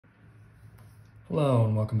Hello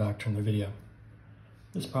and welcome back to another video.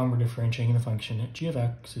 This problem we're differentiating the function g of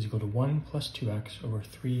x is equal to 1 plus 2x over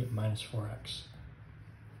 3 minus 4x.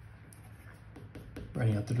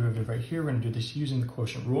 Writing out the derivative right here, we're going to do this using the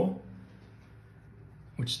quotient rule,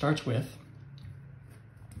 which starts with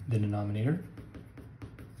the denominator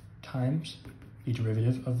times the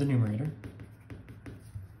derivative of the numerator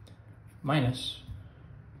minus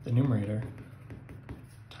the numerator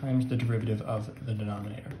times the derivative of the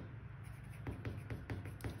denominator.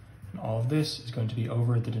 All of this is going to be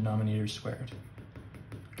over the denominator squared.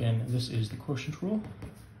 Again, this is the quotient rule.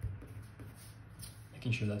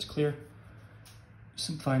 Making sure that's clear.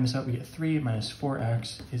 Simplifying this out, we get 3 minus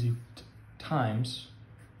 4x is equal to times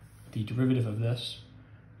the derivative of this.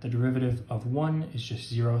 The derivative of 1 is just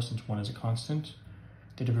 0 since 1 is a constant.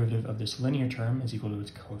 The derivative of this linear term is equal to its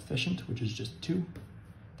coefficient, which is just 2.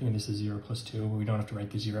 Thinking this is 0 plus 2, but we don't have to write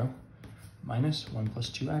the 0. Minus 1 plus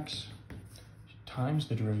 2x. Times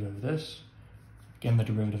the derivative of this. Again, the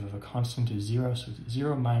derivative of a constant is 0, so it's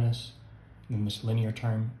 0 minus, and then this linear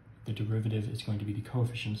term, the derivative is going to be the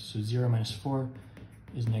coefficient. So 0 minus 4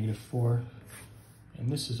 is negative 4,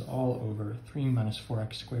 and this is all over 3 minus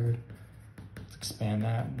 4x squared. Let's expand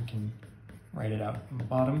that, we can write it out on the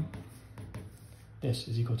bottom. This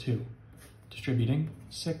is equal to distributing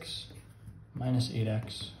 6 minus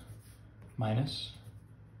 8x minus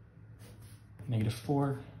negative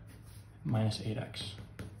 4 minus 8x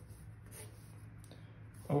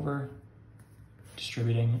over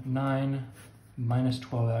distributing 9 minus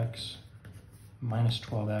 12x minus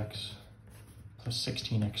 12x plus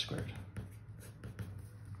 16x squared.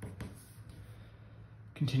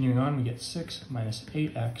 Continuing on, we get 6 minus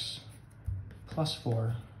 8x plus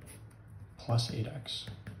 4 plus 8x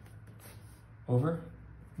over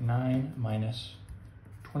 9 minus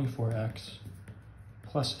 24x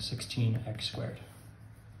plus 16x squared.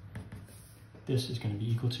 This is going to be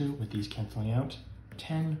equal to, with these canceling out,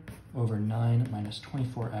 10 over 9 minus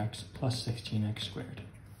 24x plus 16x squared.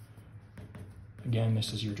 Again,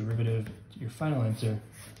 this is your derivative, your final answer.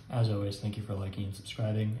 As always, thank you for liking and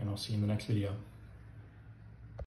subscribing, and I'll see you in the next video.